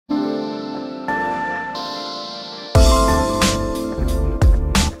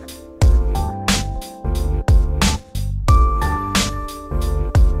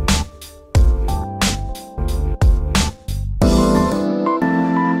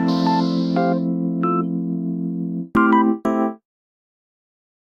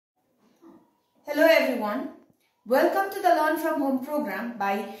Welcome to the Learn from Home program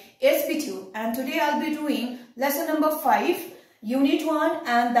by SVTO, and today I'll be doing lesson number 5, Unit 1,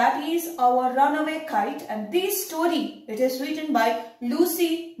 and that is our Runaway Kite. And this story, it is written by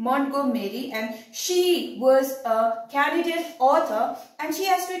Lucy Montgomery, and she was a candidate author, and she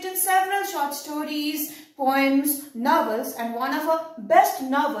has written several short stories, poems, novels, and one of her best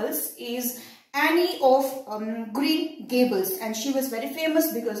novels is Annie of Green Gables, and she was very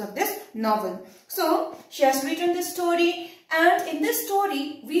famous because of this novel. So she has written this story, and in this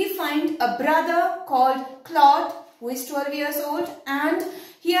story we find a brother called Claude who is 12 years old, and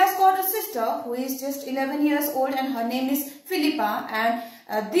he has got a sister who is just 11 years old, and her name is Philippa. And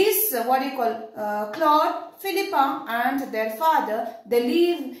Claude, Philippa and their father, they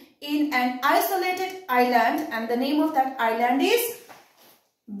live in an isolated island, and the name of that island is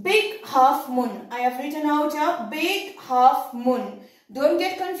Big Half Moon. I have written out here Big Half Moon. Don't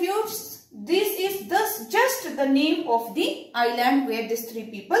get confused. This is just the name of the island where these three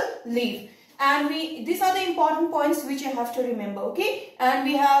people live. And these are the important points which you have to remember, okay? And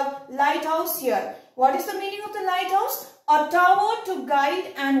we have lighthouse here. What is the meaning of the lighthouse? A tower to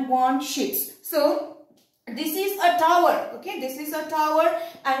guide and warn ships. So this is a tower, okay? This is a tower,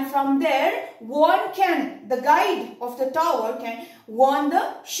 and from there the guide of the tower can warn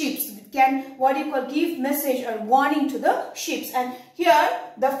the ships, can give message or warning to the ships. And here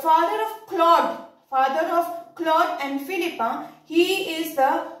the father of Claude and Philippa, he is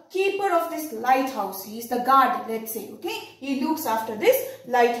the keeper of this lighthouse. He is the guard, let's say, okay? He looks after this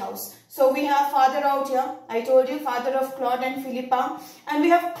lighthouse. So we have father out here. I told you, father of Claude and Philippa. And we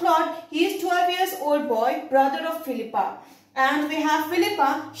have Claude, he is 12 years old boy, brother of Philippa. And we have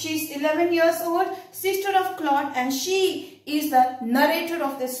Philippa, she is 11 years old, sister of Claude, and she is the narrator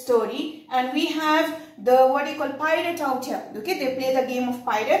of this story. And we have the pirate out here. Okay, they play the game of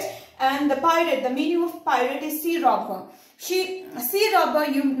pirate. And the pirate, the meaning of pirate is sea robber. Sea robber,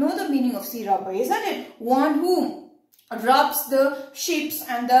 you know the meaning of sea robber, isn't it? One who robs the ships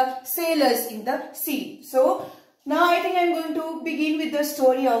and the sailors in the sea. So now I think I'm going to begin with the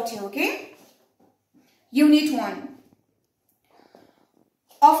story out here, okay? Unit 1.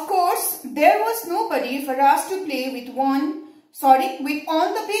 Of course, there was nobody for us to play with on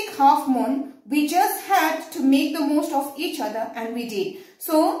the Big Half Moon. We just had to make the most of each other, and we did.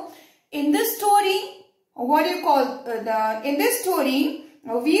 So in this story,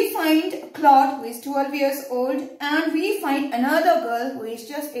 we find Claude, who is 12 years old, and we find another girl who is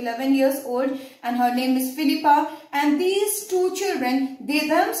just 11 years old, and her name is Philippa. And these two children, they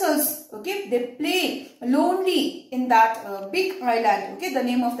themselves, okay, they play lonely in that big island. Okay, the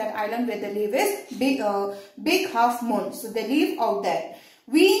name of that island where they live is Big Half Moon. So they live out there.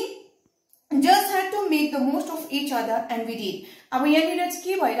 We just had to make the most of each other, and we did. अब यहाँनिर चाहिँ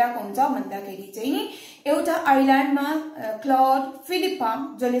के भइरहेको हुन्छ भन्दाखेरि चाहिँ एउटा आइल्यान्डमा Claude फिलिप्पा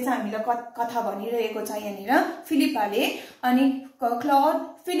जसले चाहिँ हामीलाई कथा भनिरहेको छ यहाँनिर फिलिप्पाले, अनि क्लॉड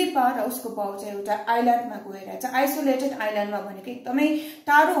फिलिप्पा र उसको बाउ चाहिँ एउटा आइल्यान्डमा गएर चाहिँ आइसोलेटेड आइल्यान्डमा भनेको एकदमै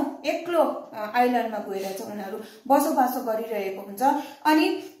टाढो एक्लो आइल्यान्डमा गएर चाहिँ उनीहरू बसोबासो गरिरहेको हुन्छ। अनि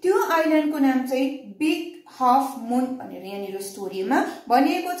त्यो आइल्यान्डको नाम चाहिँ बिग हाफ मुन भनेर यहाँनिर स्टोरीमा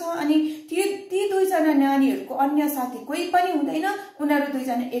भनिएको छ। अनि ती दुईजना नानीहरूको अन्य साथी कोही पनि हुँदैन, उनीहरू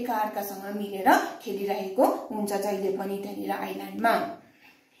दुईजना एकाअर्कासँग मिलेर खेलिरहेको हुन्छ जहिले पनि त्यहाँनिर आइल्यान्डमा।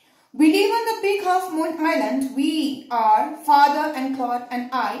 We live on the Big Half Moon Island. We are father and Claude and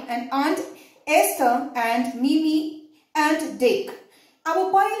I and Aunt Esther and Mimi and Dick. अब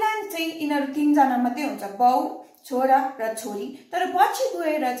पहिला चाहिँ यिनीहरू तीनजना मात्रै हुन्छ, बाउ, छोरा र छोरी। तर पछि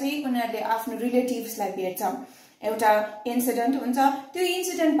गएर चाहिँ उनीहरूले आफ्नो रिलेटिभ्सलाई भेट्छ। एउटा इन्सिडेन्ट हुन्छ, त्यो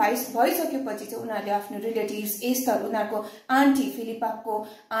इन्सिडेन्ट भइसकेपछि चाहिँ उनीहरूले आफ्नो रिलेटिभ्स एस्तर, उनीहरूको आन्टी फिलिप्पाको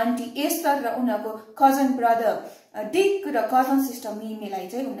आन्टी एस्तर र उनीहरूको कजन ब्रदर डिक र कजन सिस्टर मिमीलाई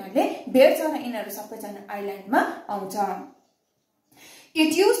चाहिँ उनीहरूले भेट्छ र यिनीहरू सबैजना आइल्यान्डमा आउँछ।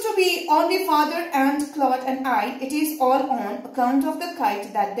 It used to be only father and Claude and I. It is all on account of the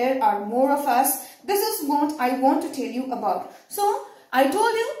kite that there are more of us. This is what I want to tell you about. So I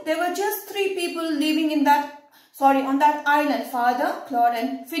told you there were just 3 people living on that island, father, Claude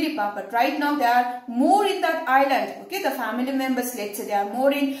and Philippa. But right now there are more in that island. Okay, the family members, let's say, they are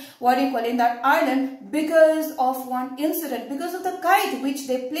more in in that island because of one incident, because of the kite which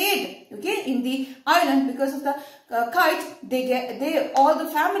they played, okay, in the island. Because of the kite, all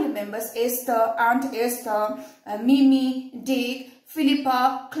the family members, Esther, Aunt Esther, Mimi, Dick,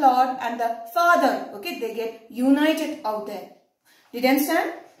 Philippa, Claude and the father, okay, they get united out there. Did you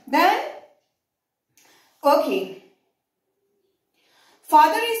understand? Then okay.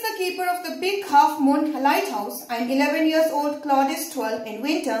 Father is the keeper of the Big Half Moon lighthouse. I'm 11 years old, Claude is 12. In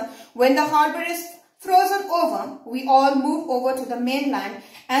winter, when the harbor is Frozen over, we all move over to the mainland.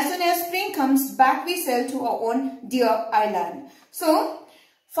 As soon as spring comes back, we sail to our own dear island. So,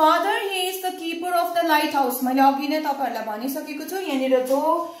 father, he is the keeper of the lighthouse. मैले अघि नै तपाईहरुलाई भनिसकेको छु यहाँनिर जो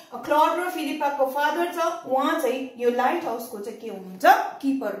क्लड र फिलिपाको father छ उहाँ चाहिँ यो लाइट हाउसको चाहिँ के हुनुहुन्छ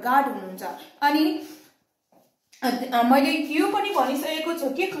कीपर गार्ड हुनुहुन्छ अनि मैले यो पनि भनिसकेको छु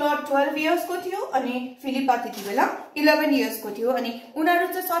कि क्लड 12 इयर्स को थियो अनि फिलिपा त्यतिबेला 11 इयर्स को थियो अनि उनीहरु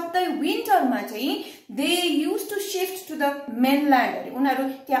चाहिँ सधैं विन्टरमा चाहिँ दे used to shift to the mainland उनीहरु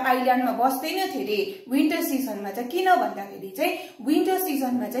त्यहाँ आइल्यान्डमा बस्दैन थिए रे विन्टर सिजनमा चाहिँ किन भन्दाखेरि चाहिँ विन्टर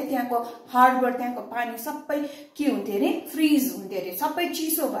सिजनमा चाहिँ त्यहाँको हार्बर त्यहाँको पानी सबै के हुन्थ्यो रे फ्रीज हुन्थ्यो रे सबै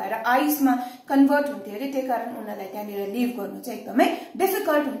चिसो भएर आइसमा कन्भर्ट हुन्थ्यो रे त्यसैकारण उनीहरुलाई त्यहाँनिर लिभ गर्नु चाहिँ एकदमै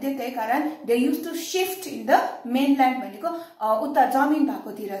डिफिकल्ट हुन्थ्यो त्यसैकारण दे used to shift in the mainland भनेको उता जमिन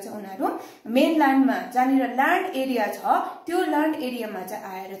भएकोतिर चाहिँ उनीहरु मेनल्यान्डमा जहाँनिर ल्यान्ड एरिया छ त्यो ल्यान्ड एरियामा चाहिँ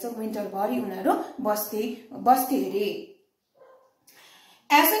आएर चाहिँ विन्टर भरि उनीहरु बस्थे रे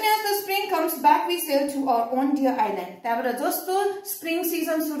As soon as the spring comes back, we sail to our own dear island. त्यहाँबाट जस्तो spring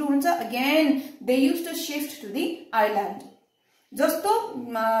season सुरु हुन्छ again they used to shift to the island. जस्तो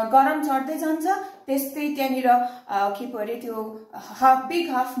गरम चढ्दै जान्छ त्यस्तै त्यहाँनिर के परे त्यो बिग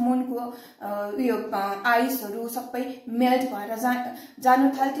हाफ मून को यो आइसहरु सबै मेल्ट भएर जानु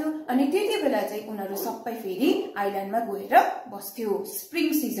थाल्थ्यो अनि त्यतिबेला चाहिँ उनीहरु सबै फेरि आइल्यान्डमा गएर बस्थ्यो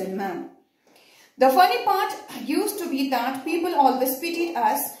स्प्रिङ सिजनमा The funny part used to be that people always pitied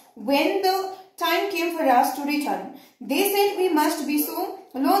us when the time came for us to return. They said we must be so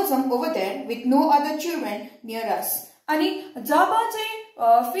lonesome over there with no other children near us. अनि जब चाहिँ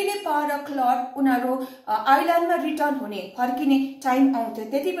Philippa र क्लड उनीहरु आइल्यान्डमा return हुने फर्किने time आउँथ्यो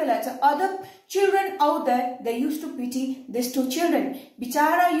त्यतिबेला चाहिँ other children out there they used to pity these two children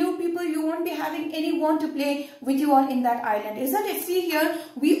bichara you people you won't be having anyone to play with you all in that island isn't it see here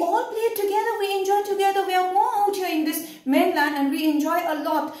we all play together we enjoy together we are more out here in this mainland and we enjoy a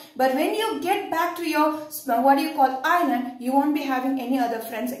lot but when you get back to your what do you call island you won't be having any other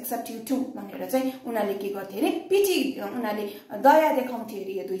friends except you two भनेर चाहिँ उनीहरुले के गर्थे रे पिटी उनीहरुले दया देखाउँथे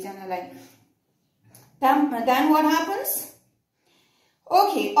रे यो दुई जनालाई then what happens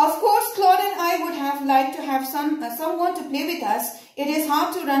Okay, of course, Claude and I would have liked to have someone to play with us. It is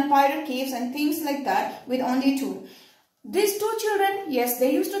hard to run pirate caves and things like that with only two. These two children, yes,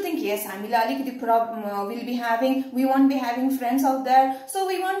 they used to think, yes, we won't be having friends out there, so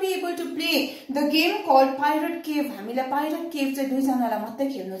we won't be able to play the game called Pirate Cave. हामीले Pirate Cave चाहिँ दुई जनालाई मात्रै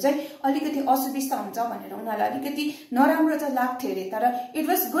खेल्नु चाहिँ अलिकति असुविस्ता हुन्छ भनेर उनीहरुलाई अलिकति नराम्रो चाहिँ लाग्थ्यो रे तर it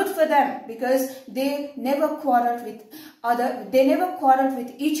was good for them because they never quarreled with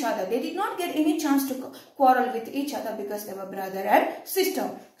each other. They did not get any chance to quarrel with each other because they were brother and sister.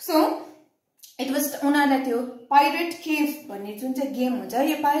 So it was उनीहरुलाई त्यो pirate cave भन्ने जुन चाहिँ game हुन्छ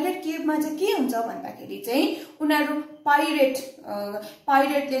यो pirate केभमा चाहिँ के हुन्छ भन्दाखेरि चाहिँ उनीहरु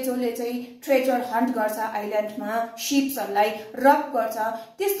पाइरेटले जसले चाहिँ ट्रेजर हन्ट गर्छ आइल्यान्डमा शिप्सहरुलाई रब गर्छ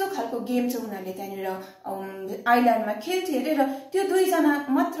त्यस्तो खालको गेम चाहिँ उनीहरुले त्यहाँनिर आइल्यान्डमा खेल्थे रे र त्यो दुई जना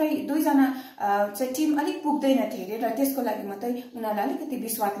चाहिँ टिम अलिक पुग्दैन थिए रे र त्यसको लागि मात्रै उनीहरुलाई अलिकति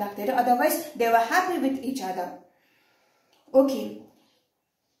विश्वास लाग्थ्यो रे otherwise they were happy with each other okay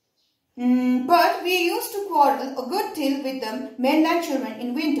But we used to quarrel a good deal with the mainland children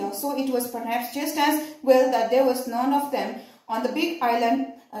in winter, so it was perhaps just as well that there was none of them on the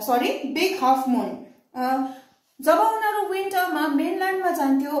big half moon. जब उनीहरु विन्टरमा मेनल्यान्डमा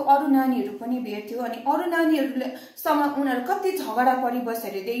जान्थ्यो अरु नानीहरु पनि भेट्थ्यो अनि अरु नानीहरुसँग उनीहरु कति झगडा परि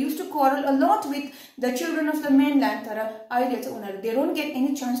बसेर they used to quarrel a lot with the children of the mainland तर अहिले चाहिँ उनीहरु they don't get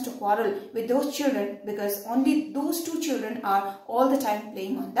any chance to quarrel with those children because only those two children are all the time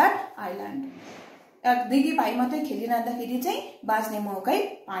playing on that island. दिदी भाइ मात्रै खेलिरहँदाखेरि चाहिँ बाँच्ने मौकै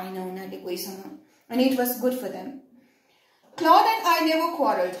पाएन उनीहरुले कोहीसँग and it was good for them. Claude and I never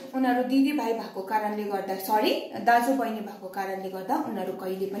quarreled. उनीहरु दिदी भाइ भएको कारणले गर्दा दाजु बहिनी भएको कारणले गर्दा उनीहरु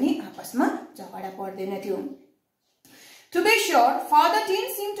कहिले पनि आपसमा झगडा पर्दैन थियो. To be sure, father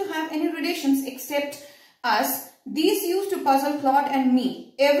didn't seem to have any relations except us. These used to puzzle Claude and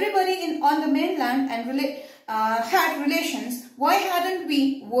me. Everybody on the mainland and had relations. Why hadn't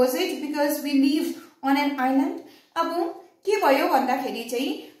we? Was it because we lived on an island? अब के भयो भन्दाखेरि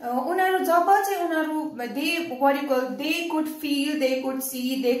चाहिँ उनीहरु जब चाहिँ उनीहरु they could feel, they could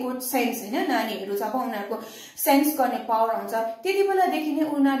see, they could sense हैन नानीहरु जब उनीहरुको sense गर्ने पावर हुन्छ त्यतिबेला देखि नै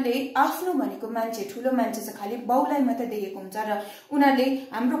उनीहरुले आफ्नो भनेको मान्छे ठुलो मान्छे चाहिँ खाली बाउलाई मात्र देखेको हुन्छ र उनीहरुले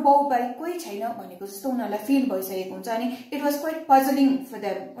हाम्रो बाउ बाहेक कोही छैन भनेको जस्तो उनीहरुलाई फिल भइसकेको हुन्छ अनि it was quite पजलिङ for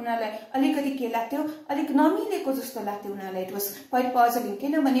them उनीहरुलाई अलिकति के लाग्थ्यो अलिक नमिलेको जस्तो लाग्थ्यो उनीहरुलाई इट वाज क्वाइट पजलिङ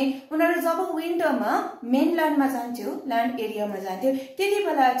किनभने उनीहरु जब विन्टरमा मेनल्यान्डमा जान्थ्यो ल्यान्ड एरियामा जान्थ्यो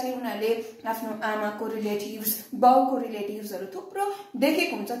त्यतिबेला बेला चाहिँ उनीहरूले आफ्नो आमाको रिलेटिभ्स बाउको रिलेटिभ्सहरू थुप्रो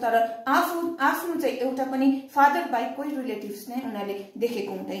देखेको हुन्छ तर आफ्नो चाहिँ एउटा पनि फादर बाइक कोही रिलेटिभ्स नै उनीहरूले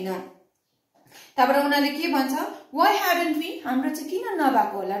देखेको हुँदैन तबबाट उनीहरूले के भन्छ why hadn't we हाम्रो चाहिँ किन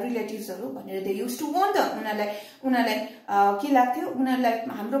नभएको होला रिलेटिभ्सहरू भनेर they used to wonder उनीहरूलाई के लाग्थ्यो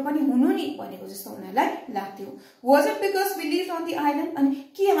उनीहरूलाई हाम्रो पनि हुनु नि भनेको जस्तो उनीहरूलाई लाग्थ्यो was it because we lived on the island अनि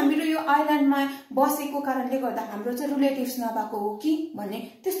के हाम्रो यो आइल्यान्डमा बसेको कारणले गर्दा हाम्रो चाहिँ रिलेटिभ्स नभएको हो कि भन्ने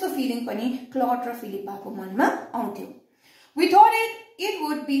त्यस्तो फिलिङ पनि क्लड र फिलिपाको मनमा आउँथ्यो we thought it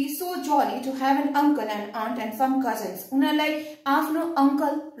would be so jolly to have an uncle and aunt and some cousins उनीहरूलाई आफ्नो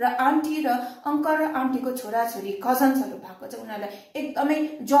अंकल र आन्टी र अंकल र आन्टीको छोराछोरी कजन्सहरू भएको चाहिँ उनीहरूलाई एकदमै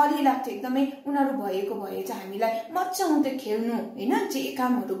जली लाग्थ्यो एकदमै उनीहरू भएको भए चाहिँ हामीलाई मज्जा आउँथ्यो खेल्नु हैन जे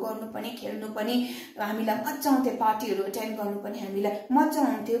कामहरू गर्नु पनि खेल्नु पनि हामीलाई मज्जा आउँथ्यो पार्टीहरू अटेन्ड गर्नु पनि हामीलाई मज्जा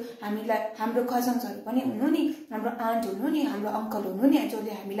आउँथ्यो हामीलाई हाम्रो कजन्सहरू पनि हुनु नि हाम्रो आन्ट हुनु नि हाम्रो अंकल हुनु नि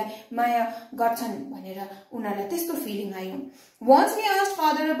जसले हामीलाई माया गर्छन् भनेर उनीहरूलाई त्यस्तो फिलिङ आयो once we asked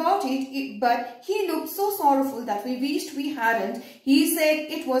father about it but he looked so sorrowful that we wished we hadn't he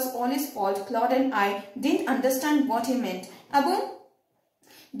said it was all his fault Claude and I didn't understand what he meant Abu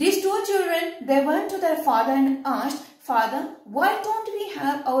these two children they went to their father and asked father why don't we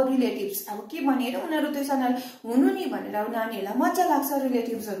have our relatives अब के भनेर उनीहरु त्यसैले हुनु नि भनेर नानीहरुलाई मज्जा लाग्छ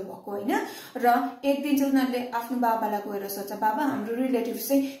रिलेटिभ्सहरु भएको हैन र एक दिन चाहिँ उनीहरुले आफ्नो बाबालाई गएर सोचे बाबा हाम्रो रिलेटिभ्स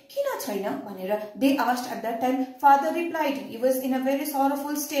चाहिँ किन छैन भनेर they asked at that time father replied he was in a very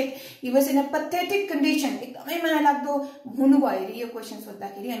sorrowful state he was in a pathetic condition एकदमै माया लाग्दो हुनु भयो रे यो क्वेशन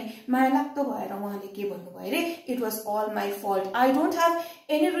सोध्दाखेरि अनि माया लाग्दो भएर उहाँले के भन्नु भयो रे it was all my fault I don't have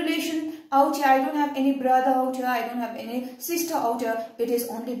any relation out here I don't have any brother out here I don't have any sister out here it is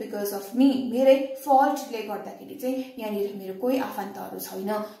only because of me मेरै fault ले गर्दाखेरि चाहिँ यहाँनिर मेरो कोही आफन्तहरु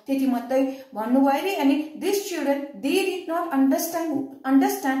छैन त्यति मात्रै भन्नु भयो रे अनि these children they did not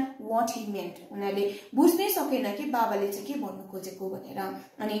understand what he meant उनीहरुले बुझ्नै सकेन कि बाबाले चाहिँ के भन्नु खोजेको भनेर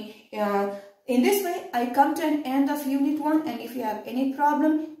अनि in this way I come to an end of unit 1 and if you have any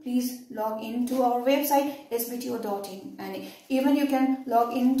problem please log into our website svto.in and even you can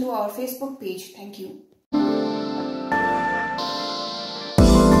log into our Facebook page thank you